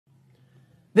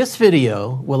This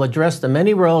video will address the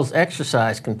many roles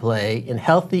exercise can play in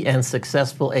healthy and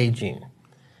successful aging.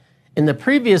 In the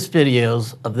previous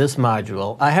videos of this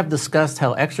module, I have discussed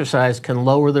how exercise can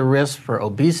lower the risk for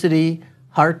obesity,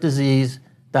 heart disease,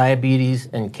 diabetes,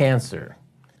 and cancer.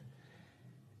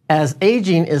 As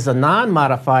aging is a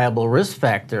non-modifiable risk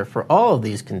factor for all of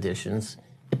these conditions,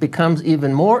 it becomes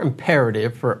even more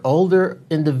imperative for older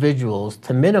individuals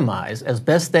to minimize, as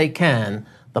best they can,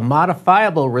 the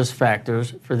modifiable risk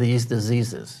factors for these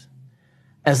diseases.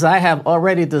 As I have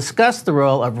already discussed the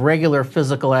role of regular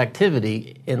physical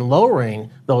activity in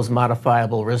lowering those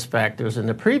modifiable risk factors in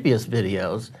the previous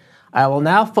videos, I will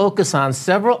now focus on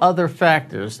several other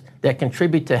factors that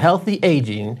contribute to healthy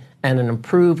aging and an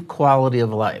improved quality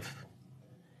of life.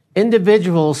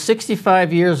 Individuals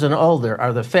 65 years and older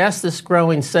are the fastest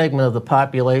growing segment of the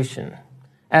population.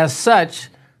 As such,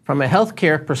 from a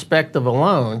healthcare perspective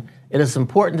alone, it is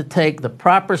important to take the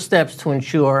proper steps to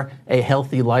ensure a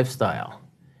healthy lifestyle.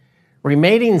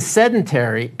 Remaining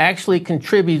sedentary actually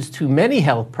contributes to many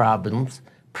health problems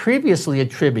previously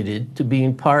attributed to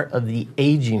being part of the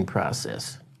aging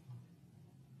process.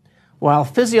 While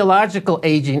physiological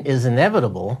aging is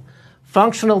inevitable,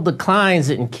 functional declines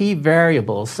in key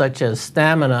variables such as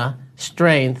stamina,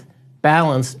 strength,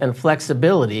 balance, and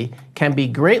flexibility can be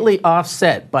greatly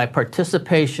offset by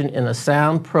participation in a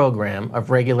sound program of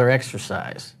regular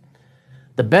exercise.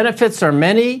 The benefits are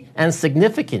many and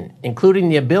significant, including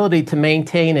the ability to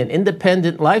maintain an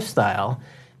independent lifestyle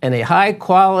and a high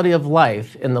quality of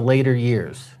life in the later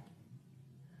years.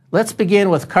 Let's begin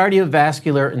with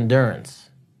cardiovascular endurance.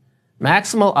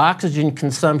 Maximal oxygen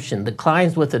consumption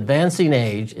declines with advancing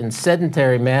age in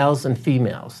sedentary males and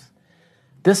females.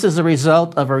 This is a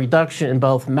result of a reduction in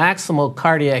both maximal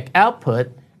cardiac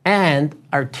output and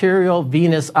arterial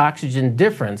venous oxygen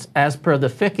difference as per the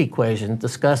Fick equation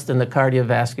discussed in the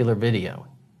cardiovascular video.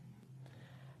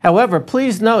 However,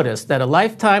 please notice that a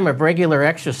lifetime of regular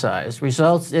exercise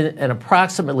results in an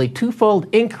approximately twofold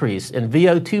increase in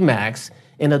VO2 max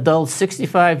in adults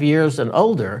 65 years and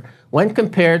older when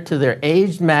compared to their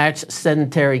age-matched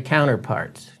sedentary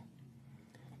counterparts.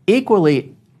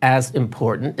 Equally as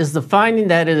important is the finding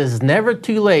that it is never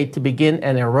too late to begin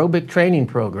an aerobic training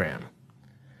program.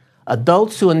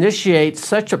 Adults who initiate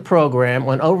such a program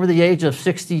when over the age of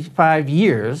 65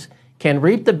 years can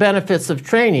reap the benefits of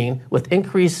training with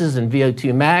increases in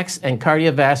VO2 max and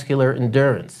cardiovascular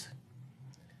endurance.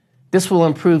 This will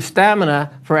improve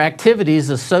stamina for activities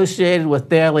associated with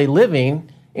daily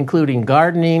living, including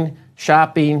gardening,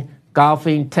 shopping,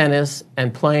 golfing, tennis,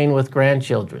 and playing with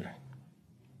grandchildren.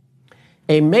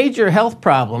 A major health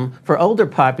problem for older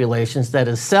populations that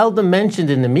is seldom mentioned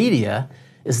in the media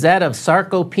is that of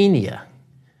sarcopenia.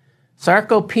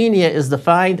 Sarcopenia is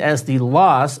defined as the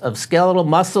loss of skeletal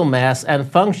muscle mass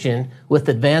and function with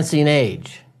advancing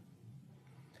age.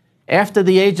 After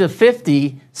the age of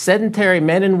 50, sedentary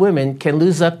men and women can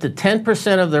lose up to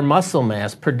 10% of their muscle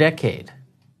mass per decade.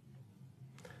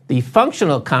 The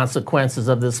functional consequences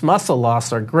of this muscle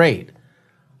loss are great.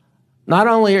 Not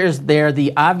only is there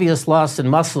the obvious loss in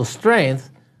muscle strength,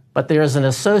 but there is an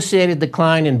associated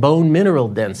decline in bone mineral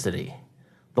density.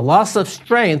 The loss of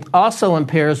strength also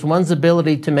impairs one's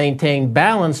ability to maintain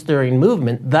balance during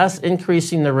movement, thus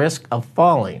increasing the risk of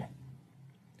falling.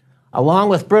 Along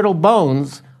with brittle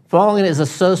bones, falling is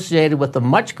associated with a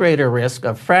much greater risk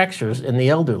of fractures in the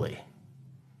elderly.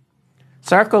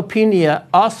 Sarcopenia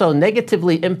also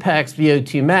negatively impacts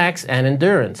VO2 max and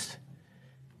endurance.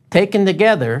 Taken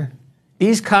together,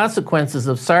 these consequences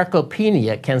of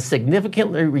sarcopenia can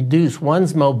significantly reduce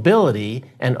one's mobility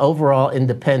and overall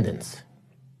independence.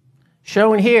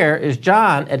 Shown here is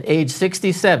John at age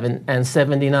 67 and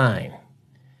 79.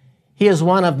 He is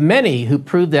one of many who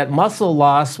prove that muscle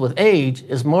loss with age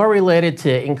is more related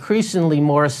to increasingly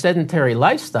more sedentary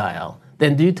lifestyle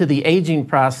than due to the aging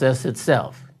process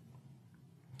itself.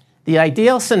 The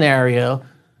ideal scenario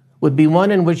would be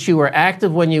one in which you were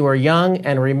active when you were young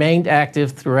and remained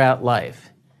active throughout life.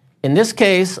 In this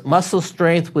case, muscle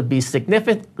strength would be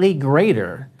significantly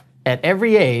greater at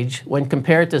every age when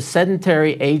compared to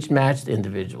sedentary age-matched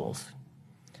individuals.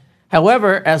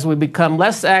 However, as we become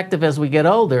less active as we get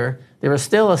older, there is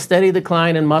still a steady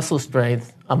decline in muscle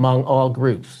strength among all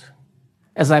groups.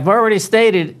 As I've already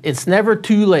stated, it's never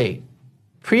too late.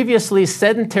 Previously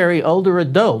sedentary older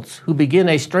adults who begin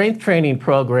a strength training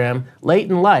program late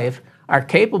in life are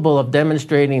capable of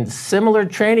demonstrating similar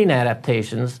training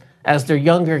adaptations as their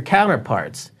younger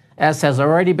counterparts, as has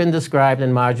already been described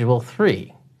in Module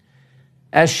 3.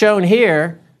 As shown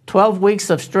here, 12 weeks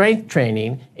of strength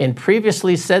training in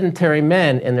previously sedentary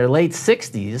men in their late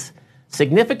 60s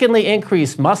significantly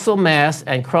increased muscle mass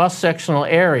and cross-sectional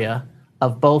area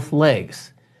of both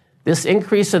legs. This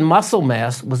increase in muscle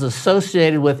mass was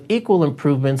associated with equal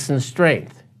improvements in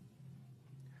strength.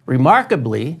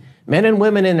 Remarkably, men and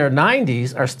women in their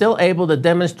 90s are still able to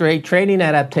demonstrate training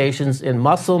adaptations in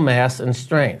muscle mass and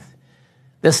strength.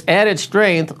 This added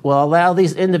strength will allow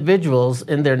these individuals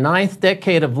in their 9th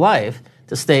decade of life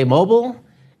to stay mobile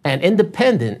and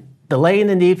independent, delaying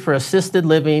the need for assisted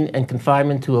living and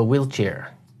confinement to a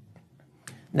wheelchair.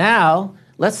 Now,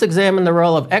 let's examine the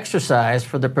role of exercise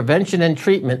for the prevention and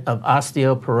treatment of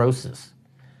osteoporosis.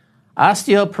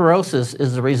 Osteoporosis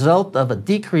is the result of a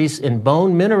decrease in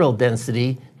bone mineral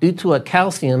density due to a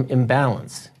calcium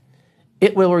imbalance.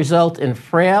 It will result in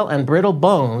frail and brittle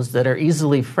bones that are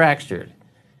easily fractured.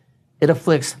 It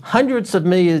afflicts hundreds of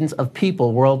millions of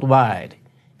people worldwide,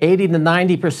 80 to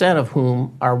 90% of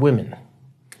whom are women.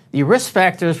 The risk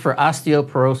factors for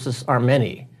osteoporosis are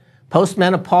many.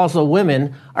 Postmenopausal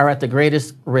women are at the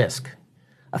greatest risk.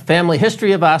 A family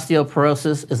history of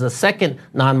osteoporosis is the second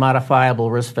non-modifiable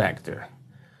risk factor.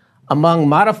 Among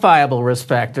modifiable risk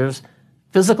factors,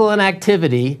 physical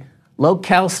inactivity, low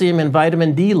calcium and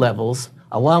vitamin D levels,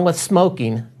 along with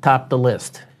smoking, top the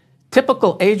list.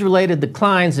 Typical age-related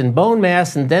declines in bone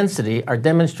mass and density are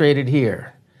demonstrated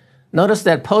here. Notice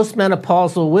that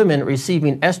postmenopausal women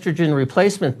receiving estrogen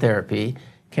replacement therapy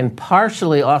can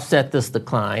partially offset this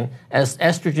decline as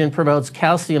estrogen promotes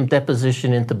calcium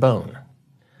deposition into bone.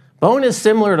 Bone is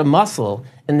similar to muscle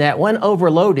in that when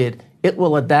overloaded, it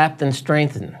will adapt and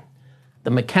strengthen.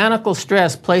 The mechanical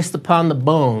stress placed upon the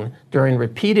bone during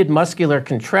repeated muscular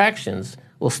contractions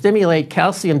will stimulate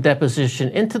calcium deposition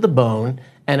into the bone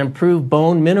and improve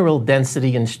bone mineral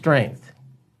density and strength.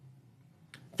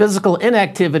 Physical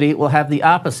inactivity will have the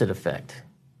opposite effect.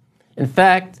 In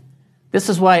fact, this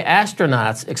is why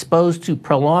astronauts exposed to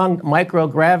prolonged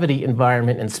microgravity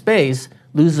environment in space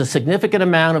lose a significant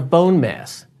amount of bone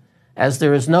mass. As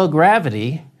there is no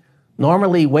gravity,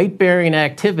 normally weight-bearing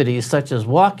activities such as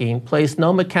walking place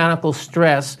no mechanical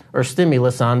stress or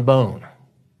stimulus on bone.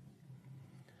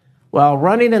 While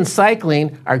running and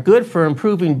cycling are good for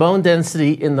improving bone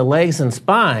density in the legs and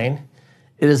spine,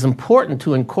 it is important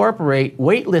to incorporate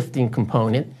weightlifting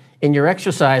component in your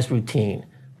exercise routine,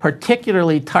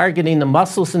 particularly targeting the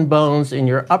muscles and bones in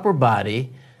your upper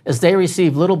body as they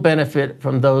receive little benefit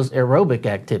from those aerobic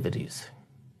activities.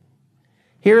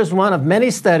 Here is one of many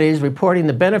studies reporting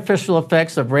the beneficial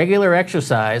effects of regular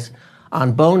exercise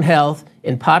on bone health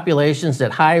in populations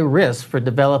at high risk for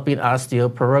developing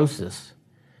osteoporosis.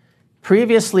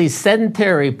 Previously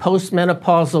sedentary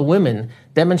postmenopausal women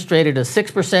demonstrated a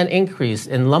 6% increase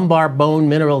in lumbar bone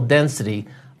mineral density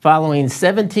following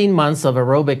 17 months of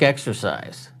aerobic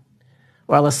exercise.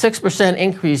 While a 6%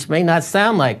 increase may not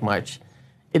sound like much,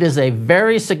 it is a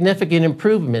very significant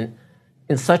improvement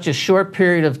in such a short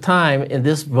period of time in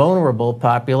this vulnerable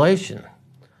population.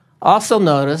 Also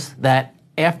notice that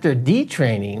after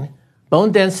detraining,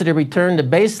 bone density returned to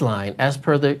baseline as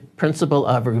per the principle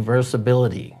of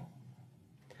reversibility.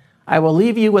 I will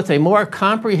leave you with a more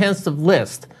comprehensive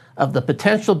list of the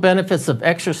potential benefits of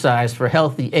exercise for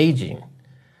healthy aging.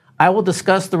 I will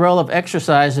discuss the role of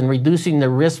exercise in reducing the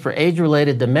risk for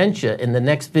age-related dementia in the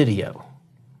next video.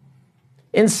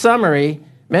 In summary,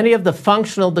 many of the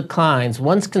functional declines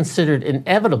once considered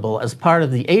inevitable as part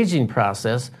of the aging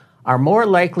process are more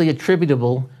likely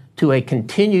attributable to a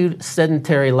continued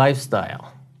sedentary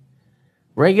lifestyle.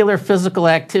 Regular physical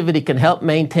activity can help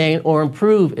maintain or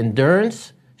improve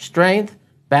endurance, strength,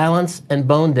 balance, and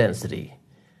bone density.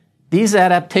 These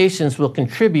adaptations will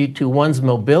contribute to one's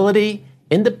mobility,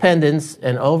 independence,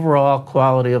 and overall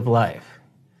quality of life.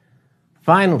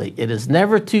 Finally, it is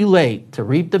never too late to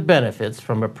reap the benefits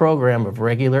from a program of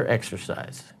regular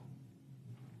exercise.